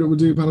Scotland. We'll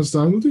do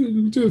Palestine. We'll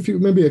do a few,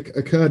 maybe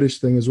a Kurdish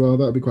thing as well.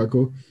 That'd be quite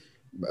cool.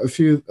 A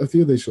few of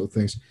these sort of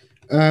things.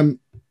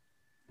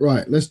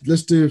 Right. Let's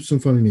do some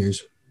funny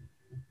news.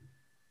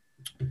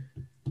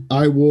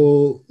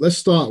 Let's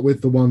start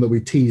with the one that we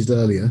teased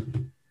earlier.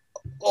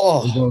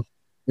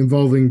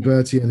 Involving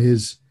Bertie and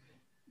his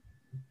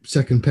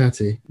second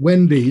patty.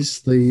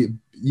 Wendy's, the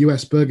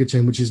US burger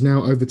chain, which is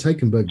now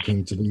overtaken Burger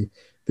King to be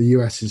the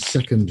US's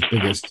second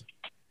biggest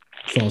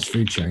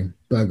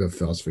burger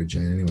fast food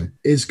chain anyway,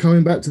 is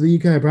coming back to the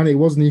UK. Apparently it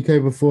was in the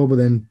UK before, but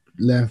then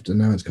left, and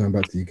now it's coming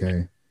back to the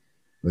UK.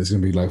 There's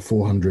going to be like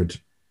 400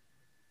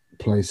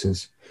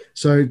 places.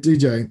 So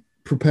DJ,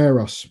 prepare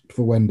us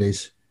for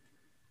Wendy's.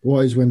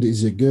 What is Wendy's?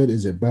 Is it good?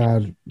 Is it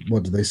bad?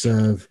 What do they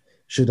serve?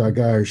 Should I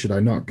go? Should I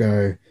not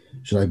go?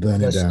 Should I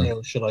burn it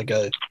down? Should I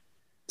go?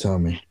 Tell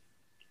me.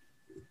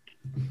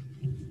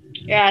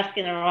 You're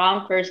asking the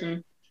wrong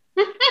person.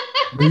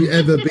 Have you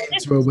ever been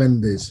to a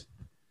Wendy's?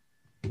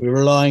 We're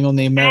relying on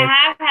the American.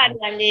 I have had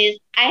Wendy's.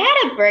 I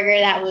had a burger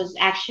that was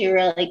actually a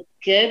really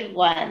good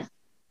one.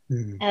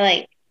 I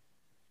like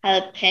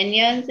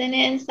jalapenos in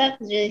it and stuff.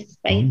 It's really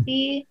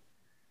spicy.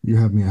 You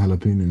have me at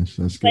jalapenos.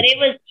 That's good. But it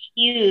was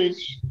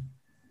huge.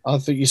 I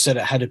thought you said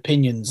it had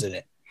opinions in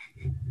it.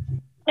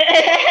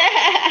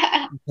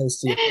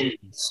 That's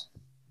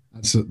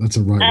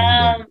a right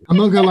one. I'm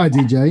not gonna lie,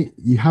 DJ.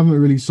 You haven't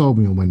really sold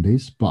me on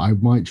Wendy's, but I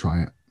might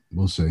try it.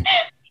 We'll see.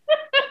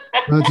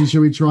 Bertie, should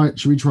we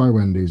try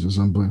Wendy's at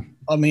some point?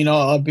 I mean,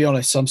 I'll be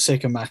honest. I'm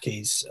sick of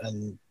Mackey's,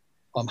 and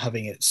I'm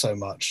having it so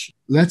much.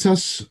 Let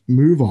us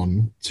move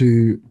on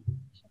to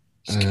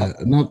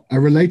not a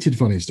related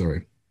funny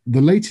story. The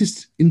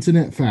latest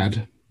internet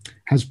fad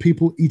has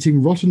people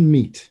eating rotten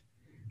meat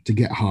to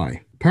get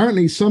high.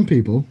 Apparently, some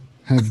people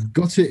have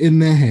got it in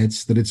their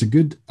heads that it's a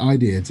good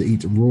idea to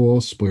eat raw,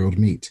 spoiled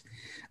meat.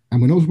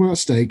 And we're not talking about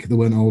steak that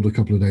went old a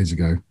couple of days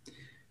ago.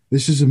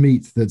 This is a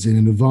meat that's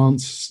in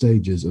advanced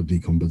stages of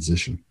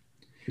decomposition.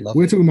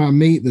 We're talking about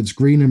meat that's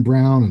green and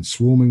brown and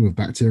swarming with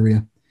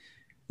bacteria.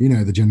 You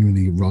know, the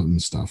genuinely rotten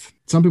stuff.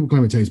 Some people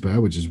claim it tastes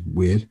better, which is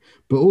weird.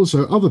 But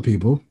also other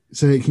people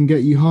say it can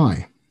get you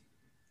high.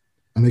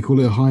 And they call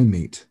it a high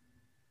meat.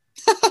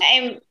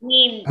 I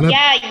mean,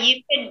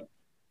 you could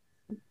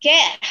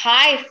get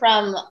high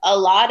from a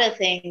lot of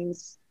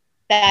things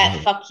that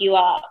fuck you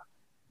up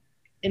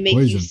and make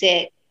you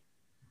sick.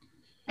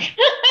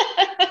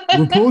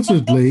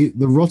 Reportedly,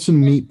 the rotten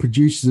meat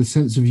produces a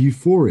sense of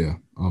euphoria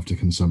after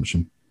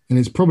consumption. And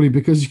it's probably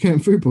because you're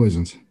getting food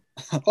poisoned.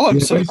 I'm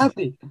so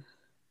happy.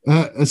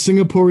 A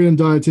Singaporean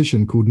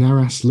dietitian called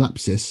Naras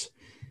Lapsis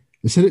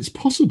They said it's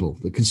possible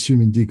that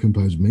consuming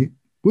decomposed meat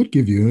would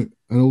give you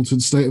an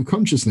altered state of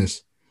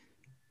consciousness,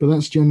 but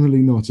that's generally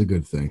not a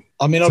good thing.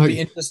 I mean, It's I'd like- be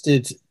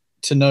interested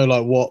to know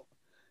like what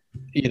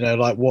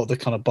the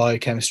kind of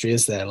biochemistry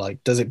is there.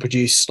 Like, does it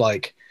produce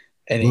like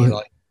any Right.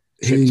 like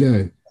Here you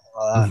go.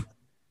 like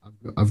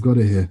that? I've got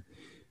it here.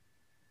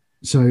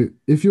 So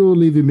if you're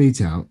leaving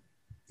meat out,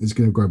 it's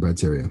going to grow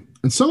bacteria.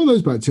 And some of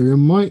those bacteria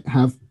might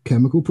have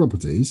chemical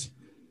properties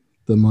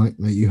that might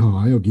make you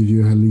high or give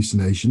you a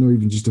hallucination or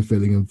even just a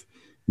feeling of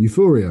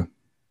euphoria.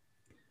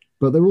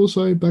 But they're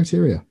also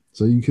bacteria.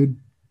 So you could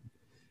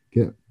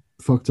get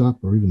fucked up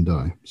or even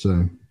die. So,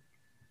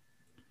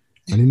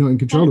 and you're not in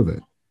control of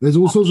it. There's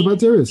all sorts of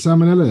bacteria: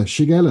 Salmonella,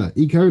 Shigella,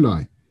 E.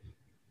 coli.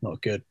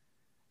 Not good.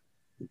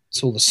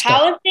 It's all the stuff.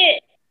 How is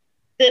it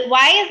that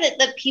why is it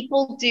that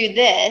people do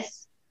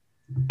this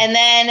and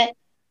then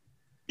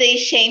they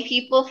shame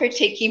people for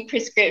taking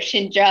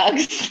prescription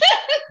drugs?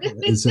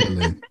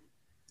 Exactly.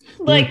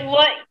 Like Yeah.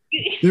 what?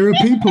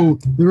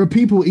 There are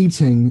people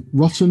eating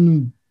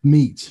rotten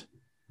meat,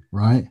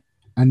 right?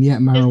 And yet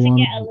Just to marijuana,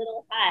 get a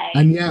little high.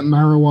 and yet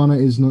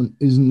marijuana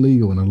isn't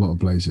legal in a lot of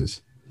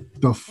places.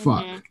 The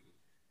fuck. Mhm.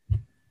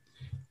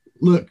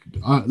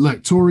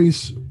 Look,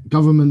 Tories,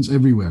 governments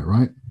everywhere,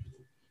 right?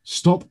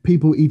 Stop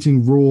people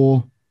eating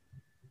raw,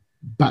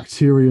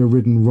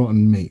 bacteria-ridden,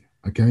 rotten meat.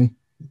 Okay,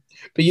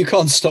 But you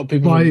can't stop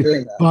people by from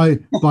doing that.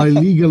 by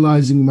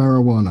legalizing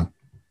marijuana.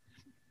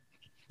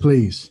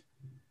 Please,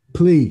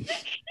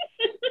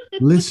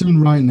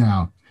 listen right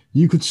now.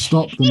 You could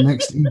stop the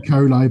next E.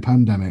 coli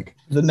pandemic.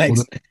 The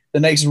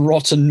next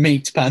rotten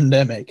meat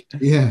pandemic.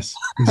 Yes,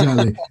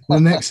 exactly. The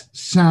next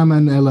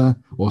salmonella,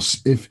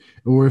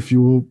 or if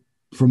you're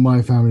from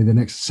my family, the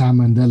next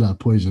salmonella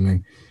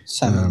poisoning.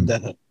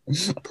 Salmonella.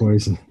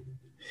 Poison.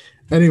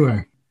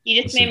 Anyway,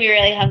 You just made me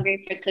really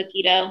hungry for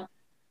cookie dough.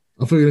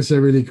 I thought you were going to say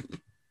really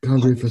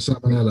hungry for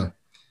salmonella.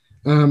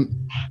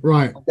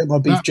 Right. I'll get my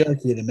beef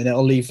jerky in a minute.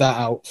 I'll leave that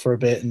out for a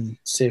bit and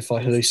see if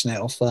I hallucinate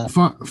off that.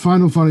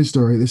 Final funny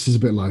story. This is a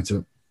bit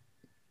lighter.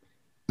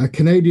 A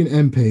Canadian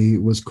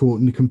MP was caught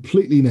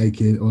completely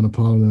naked on a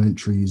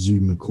parliamentary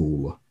Zoom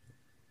call.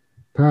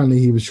 Apparently,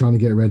 he was trying to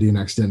get ready and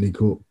accidentally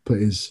put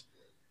his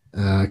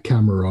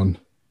camera on,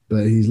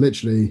 but he's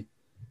literally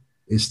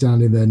is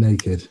standing there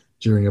naked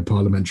during a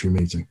parliamentary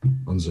meeting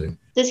on Zoom.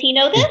 Does he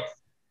know this?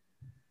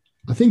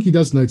 I think he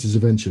does notice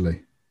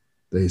eventually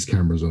that his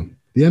camera's on.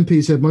 The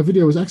MP said, "My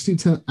video was actually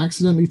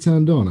accidentally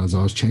turned on as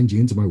I was changing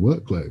into my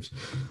work clothes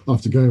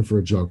after going for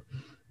a jog."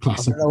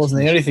 Classic. That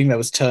wasn't the only thing that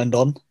was turned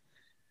on,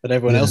 but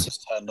everyone Yeah. else was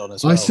turned on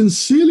as well. I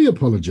sincerely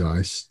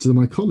apologise to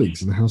my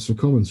colleagues in the House of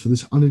Commons for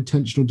this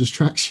unintentional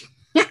distraction.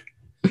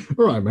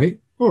 All right, mate.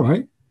 All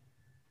right.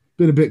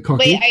 Been a bit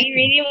cocky. Wait, are you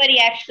reading what he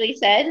actually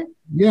said?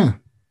 Yeah.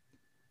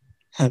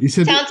 He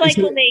said. Sounds he like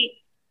said- when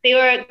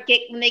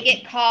they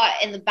get caught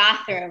in the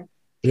bathroom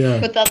Yeah.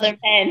 with other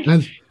men.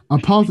 And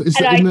apart, And I isn't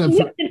slipped and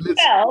that,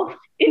 fell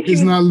into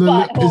isn't that his the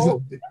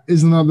butthole.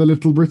 isn't that the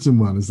Little Britain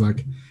one? It's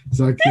like,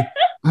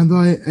 and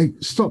I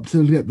stopped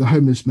to let the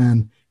homeless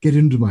man get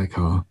into my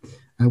car,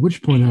 at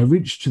which point I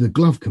reached to the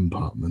glove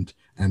compartment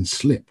and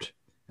slipped,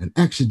 and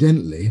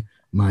accidentally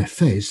my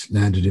face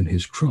landed in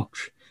his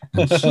crotch,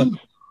 and somehow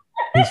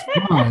his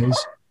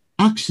thighs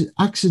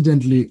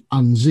accidentally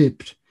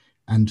unzipped,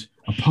 and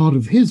a part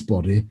of his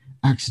body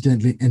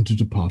accidentally entered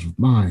a part of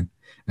mine,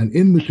 and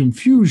in the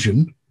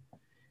confusion,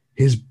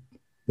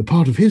 the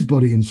part of his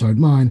body inside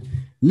mine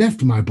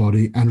left my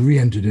body and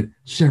re-entered it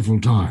several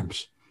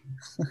times.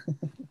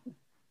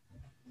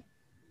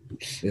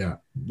 Yeah,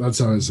 that's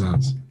how it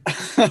sounds.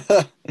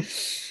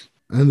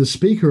 And the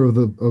Speaker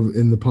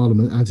in the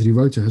Parliament, Anthony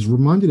Rota, has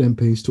reminded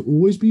MPs to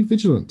always be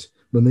vigilant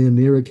when they are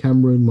near a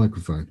camera and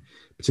microphone,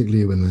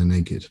 particularly when they're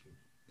naked.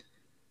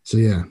 So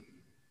yeah,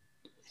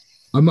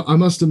 I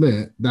must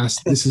admit this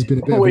has been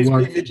a bit Always of a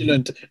be worry.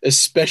 vigilant,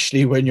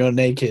 especially when you're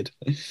naked.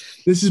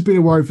 This has been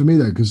a worry for me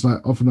though, because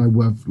like often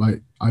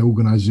I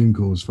organize Zoom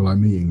calls for like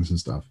meetings and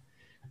stuff,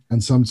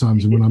 and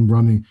sometimes when I'm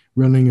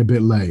running a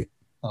bit late,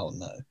 Oh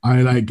no.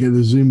 I like get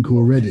the Zoom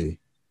call ready,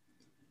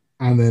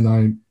 and then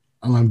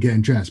I'm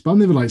getting dressed, but I'm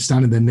never like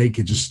standing there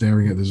naked just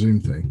staring at the Zoom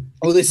thing.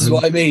 Well, this is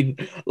what I mean.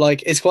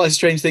 Like, it's quite a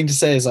strange thing to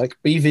say. Is like,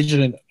 be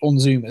vigilant on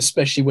Zoom,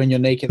 especially when you're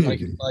naked. Like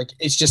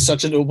it's just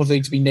such a normal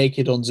thing to be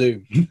naked on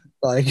Zoom.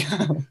 Like,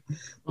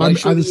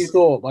 surely you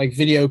thought like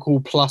video call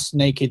plus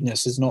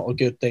nakedness is not a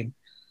good thing.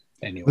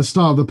 Anyway, The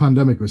start of the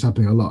pandemic was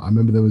happening a lot. I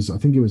remember I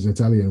think it was an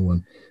Italian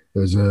one.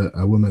 There was a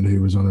woman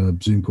who was on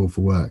a Zoom call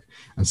for work,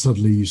 and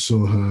suddenly you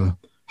saw her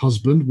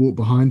husband walk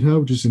behind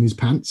her just in his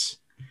pants,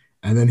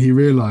 and then he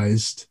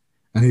realized.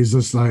 And he's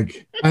just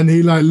like, and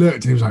he like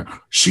looked, and he was like,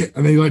 shit.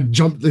 And he like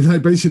jumped, he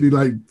like basically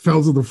like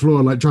fell to the floor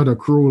and like tried to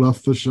crawl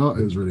off the shot.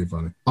 It was really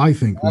funny. I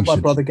think I had my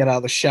brother get out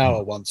of the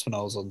shower once when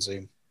I was on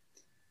Zoom.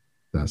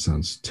 That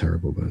sounds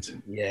terrible, but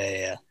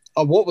Yeah.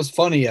 Oh, what was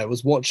funnier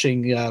was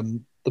watching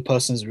the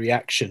person's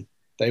reaction.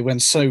 They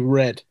went so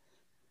red.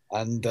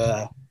 And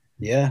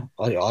yeah,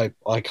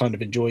 I kind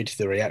of enjoyed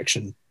the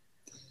reaction.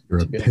 you're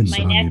a To be pin honest.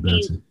 My on you, nephew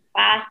Bertie.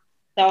 class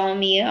saw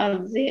me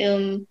on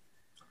Zoom.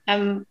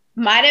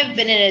 might have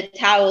been in a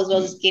towel as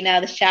well, just getting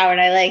out of the shower,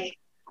 and I like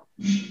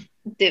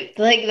dipped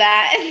like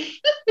that.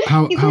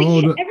 How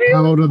old are they?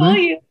 How old are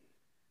they?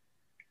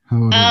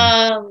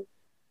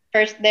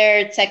 First,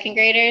 they're second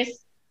graders.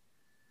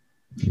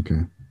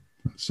 Okay,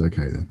 that's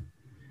okay then.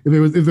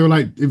 If they were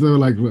like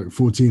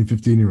 14,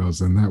 15-year-olds,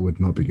 then that would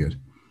not be good.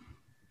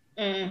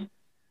 They'd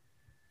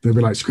be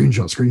like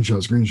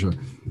screenshot.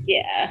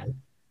 Yeah.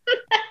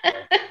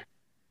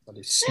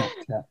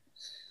 Snapchat.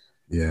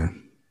 Yeah.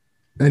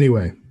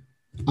 Anyway,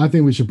 I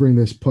think we should bring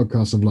this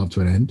podcast of love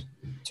to an end.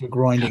 To a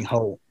grinding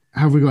halt.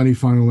 Have we got any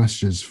final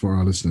messages for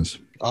our listeners?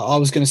 I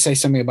was going to say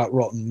something about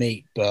rotten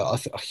meat, but I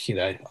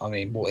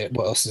mean, what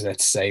else is there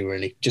to say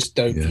really? Just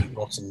don't eat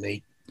rotten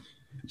meat.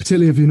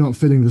 Particularly if you're not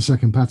filling the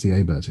second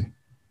patty, Bertie?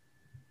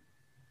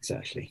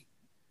 Exactly.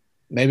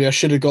 Maybe I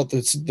should have got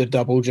the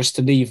double just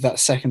to leave that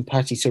second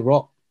patty to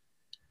rot.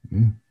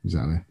 Yeah,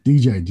 exactly.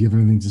 DJ, do you have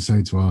anything to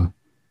say to our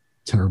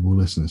terrible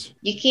listeners?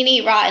 You can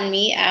eat rotten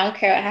meat. I don't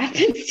care what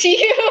happens to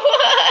you.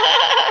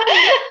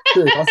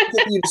 True. I think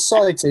if you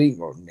decide to eat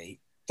rotten meat,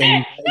 then you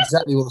know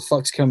exactly what the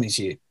fuck's coming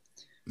to you.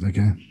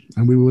 Okay.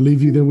 And we will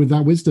leave you there with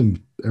that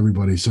wisdom,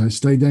 everybody. So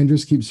stay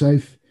dangerous, keep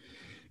safe.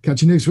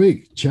 Catch you next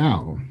week.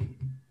 Ciao.